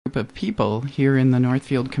of people here in the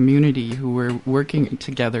Northfield community who were working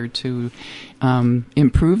together to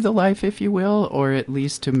improve the life, if you will, or at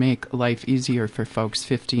least to make life easier for folks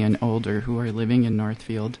 50 and older who are living in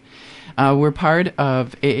Northfield. We're part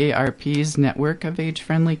of AARP's network of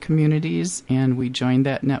age-friendly communities, and we joined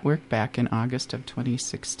that network back in August of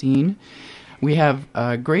 2016. We have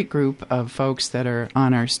a great group of folks that are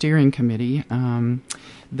on our steering committee.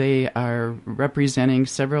 They are representing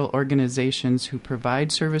several organizations who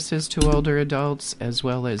provide services to older adults, as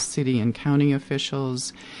well as city and county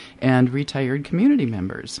officials and retired community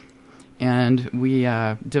members. And we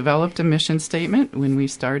developed a mission statement when we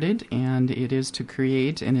started, and it is to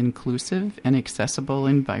create an inclusive and accessible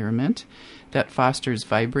environment that fosters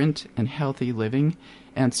vibrant and healthy living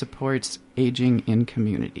and supports aging in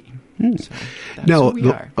community. So that's who we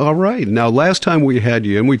are. All right. Now, last time we had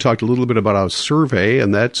you, and we talked a little bit about our survey,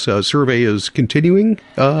 and that survey is continuing.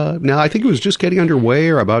 Now, I think it was just getting underway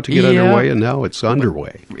or about to get underway, and now it's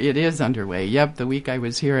underway. It is underway. Yep. The week I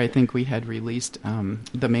was here, I think we had released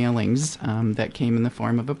the mailings that came in the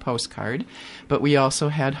form of a postcard, but we also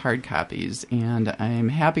had hard copies, and I'm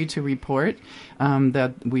happy to report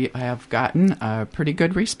that we have gotten a pretty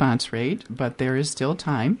good response rate, but there is still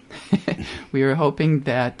time. We are hoping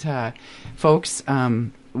that folks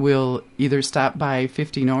will either stop by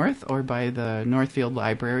 50 North or by the Northfield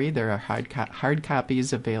Library. There are hard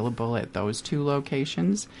copies available at those two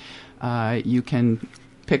locations. You can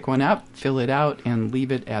pick one up, fill it out, and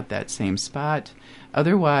leave it at that same spot.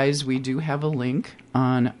 Otherwise, we do have a link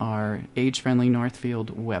on our Age-Friendly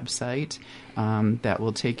Northfield website that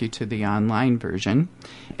will take you to the online version.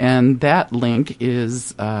 And that link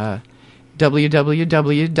is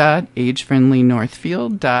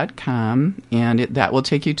www.agefriendlynorthfield.com, and that will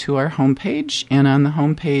take you to our homepage. And on the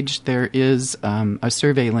homepage, there is a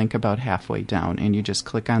survey link about halfway down, and you just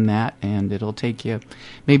click on that, and it'll take you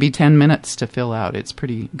maybe 10 minutes to fill out. It's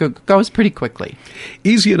goes pretty quickly.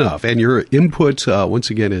 Easy enough, and your input, once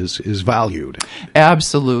again, is valued.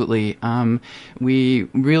 Absolutely. We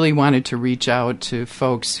really wanted to reach out to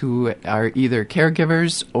folks who are either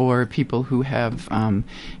caregivers or people who have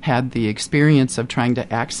had the experience of trying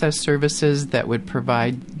to access services that would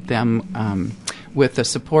provide them with the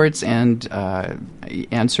supports and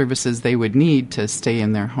services they would need to stay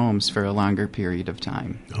in their homes for a longer period of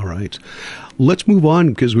time. All right. Let's move on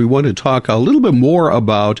because we want to talk a little bit more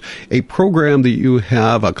about a program that you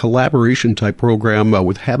have, a collaboration type program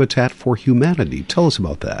with Habitat for Humanity. Tell us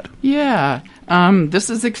about that. Yeah. This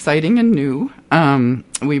is exciting and new.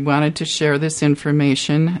 We wanted to share this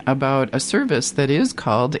information about a service that is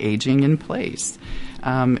called Aging in Place.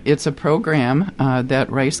 It's a program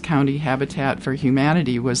that Rice County Habitat for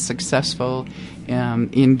Humanity was successful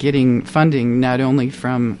in getting funding not only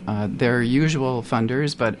from their usual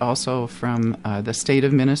funders, but also from the state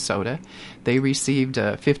of Minnesota. They received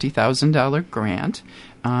a $50,000 grant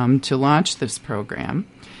to launch this program,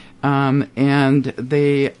 and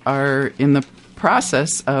they are in the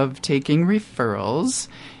process of taking referrals,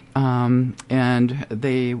 and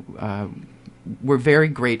they we're very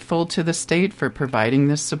grateful to the state for providing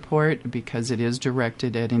this support because it is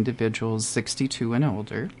directed at individuals 62 and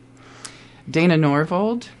older. Dana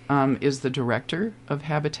Norvold is the director of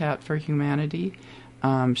Habitat for Humanity.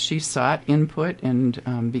 She sought input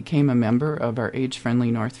and became a member of our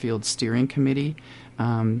Age-Friendly Northfield Steering Committee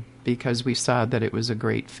because we saw that it was a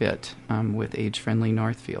great fit with Age-Friendly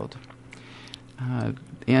Northfield.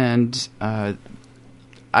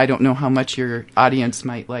 I don't know how much your audience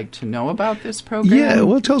might like to know about this program. Yeah,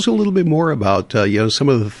 well, tell us a little bit more about some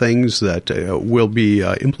of the things that will be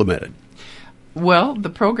implemented. Well, the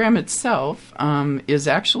program itself is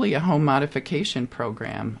actually a home modification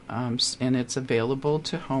program, and it's available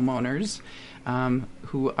to homeowners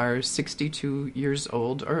who are 62 years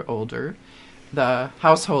old or older. The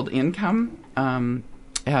household income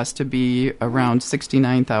has to be around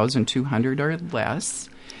 $69,200 or less.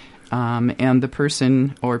 And the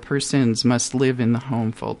person or persons must live in the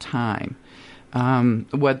home full time.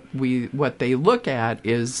 What they look at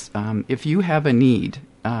is if you have a need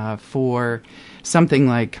for something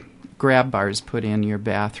like grab bars put in your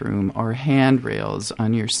bathroom or handrails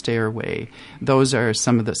on your stairway, those are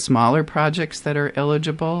some of the smaller projects that are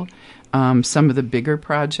eligible. Some of the bigger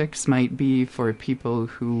projects might be for people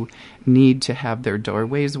who need to have their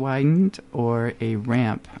doorways widened or a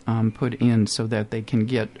ramp put in so that they can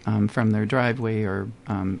get from their driveway or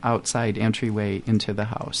outside entryway into the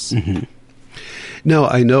house. Mm-hmm. Now,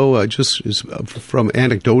 I know just from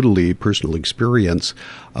anecdotally personal experience,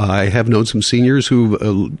 I have known some seniors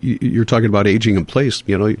who, you're talking about aging in place,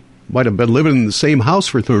 might have been living in the same house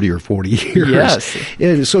for 30 or 40 years. Yes.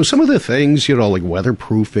 And so some of the things, like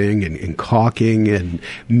weatherproofing and caulking and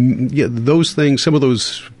those things, some of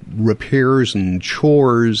those repairs and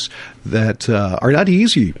chores that are not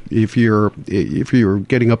easy if you're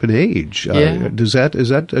getting up in age. Is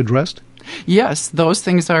that addressed? Yes, those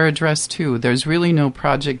things are addressed too. There's really no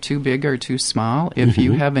project too big or too small. If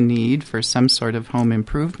you have a need for some sort of home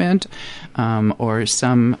improvement or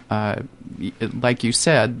some, like you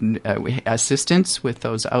said, assistance with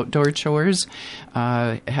those outdoor chores,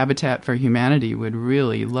 Habitat for Humanity would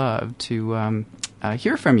really love to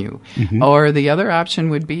hear from you. Or the other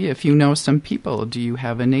option would be if you know some people. Do you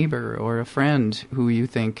have a neighbor or a friend who you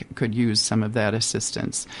think could use some of that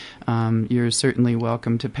assistance? You're certainly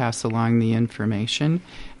welcome to pass along the information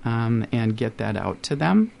and get that out to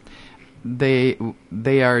them. They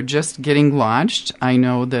are just getting launched. I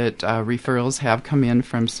know that referrals have come in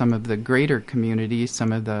from some of the greater communities,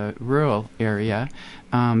 some of the rural area,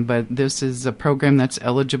 but this is a program that's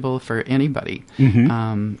eligible for anybody.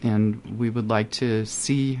 And we would like to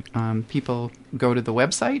see people go to the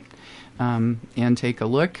website and take a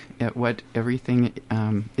look at what everything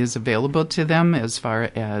is available to them as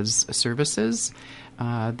far as services.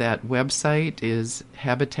 That website is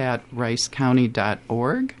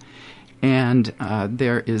habitatricecounty.org. And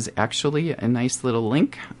there is actually a nice little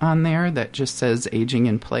link on there that just says Aging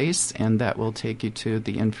in Place, and that will take you to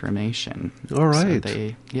the information. All right.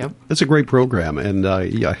 So that's a great program. And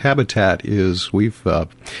Habitat is, we've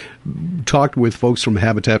talked with folks from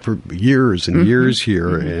Habitat for years and years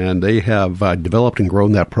here, and they have developed and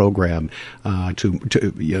grown that program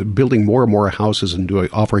to building more and more houses and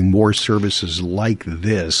offering more services like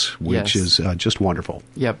this, which is just wonderful.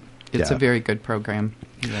 Yep. It's a very good program.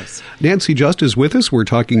 Yes. Nancy Just is with us. We're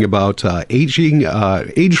talking about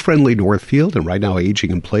age-friendly Northfield, and right now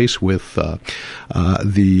Aging in Place with the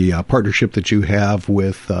partnership that you have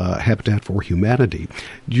with Habitat for Humanity.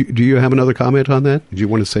 Do you have another comment on that? Did you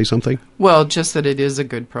want to say something? Well, just that it is a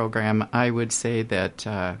good program. I would say that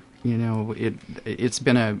it's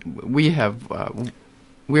been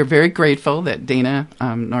we're very grateful that Dana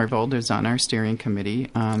Northfield is on our steering committee.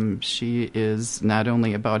 She is not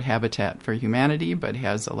only about Habitat for Humanity, but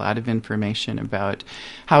has a lot of information about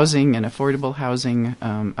housing and affordable housing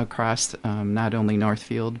across not only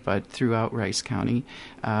Northfield, but throughout Rice County.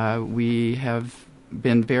 We have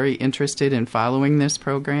been very interested in following this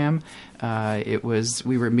program.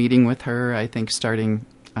 We were meeting with her, I think, starting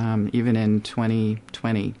even in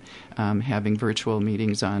 2020, having virtual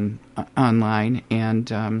meetings online,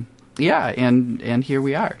 and here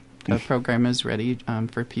we are. The program is ready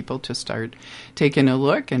for people to start taking a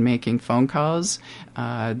look and making phone calls.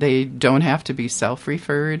 They don't have to be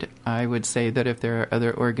self-referred. I would say that if there are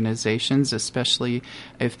other organizations, especially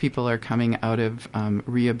if people are coming out of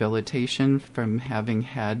rehabilitation from having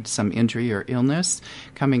had some injury or illness,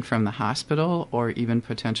 coming from the hospital, or even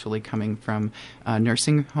potentially coming from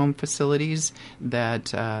nursing home facilities,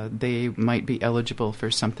 that they might be eligible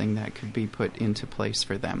for something that could be put into place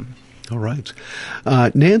for them. All right.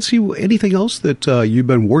 Nancy, anything else that you've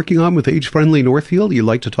been working on with Age-Friendly Northfield you'd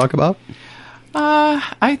like to talk about?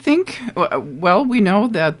 I think, we know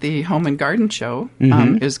that the Home and Garden Show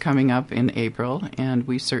is coming up in April, and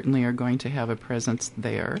we certainly are going to have a presence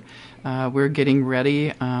there. We're getting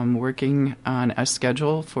ready, working on a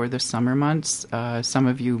schedule for the summer months. Some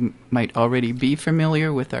of you might already be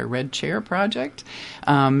familiar with our Red Chair project,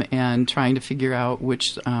 and trying to figure out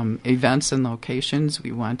which events and locations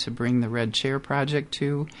we want to bring the Red Chair project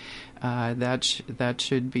to. That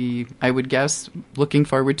should be, I would guess, looking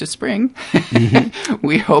forward to spring.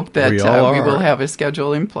 We hope that we will have a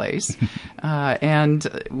schedule in place.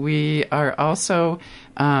 And we are also,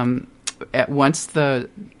 once the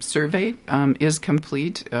survey is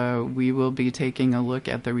complete, we will be taking a look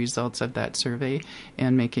at the results of that survey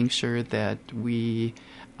and making sure that we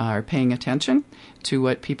are paying attention to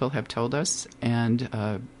what people have told us, and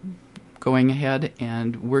going ahead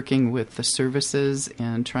and working with the services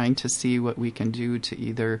and trying to see what we can do to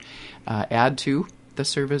either add to the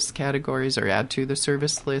service categories or add to the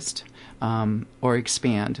service list, or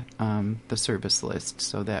expand the service list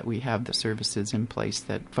so that we have the services in place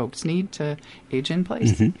that folks need to age in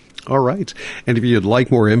place. All right. And if you'd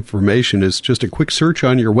like more information, it's just a quick search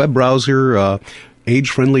on your web browser,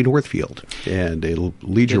 Age-Friendly Northfield, and it'll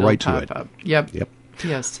lead you right to it. Up. Yep.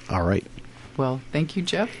 Yes. All right. Well, thank you,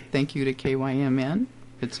 Jeff. Thank you to KYMN.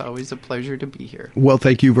 It's always a pleasure to be here. Well,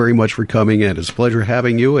 thank you very much for coming in. It's a pleasure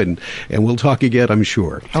having you, and we'll talk again, I'm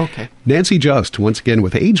sure. Okay. Nancy Just, once again,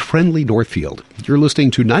 with Age-Friendly Northfield. You're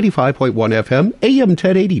listening to 95.1 FM, AM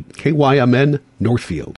 1080, KYMN, Northfield.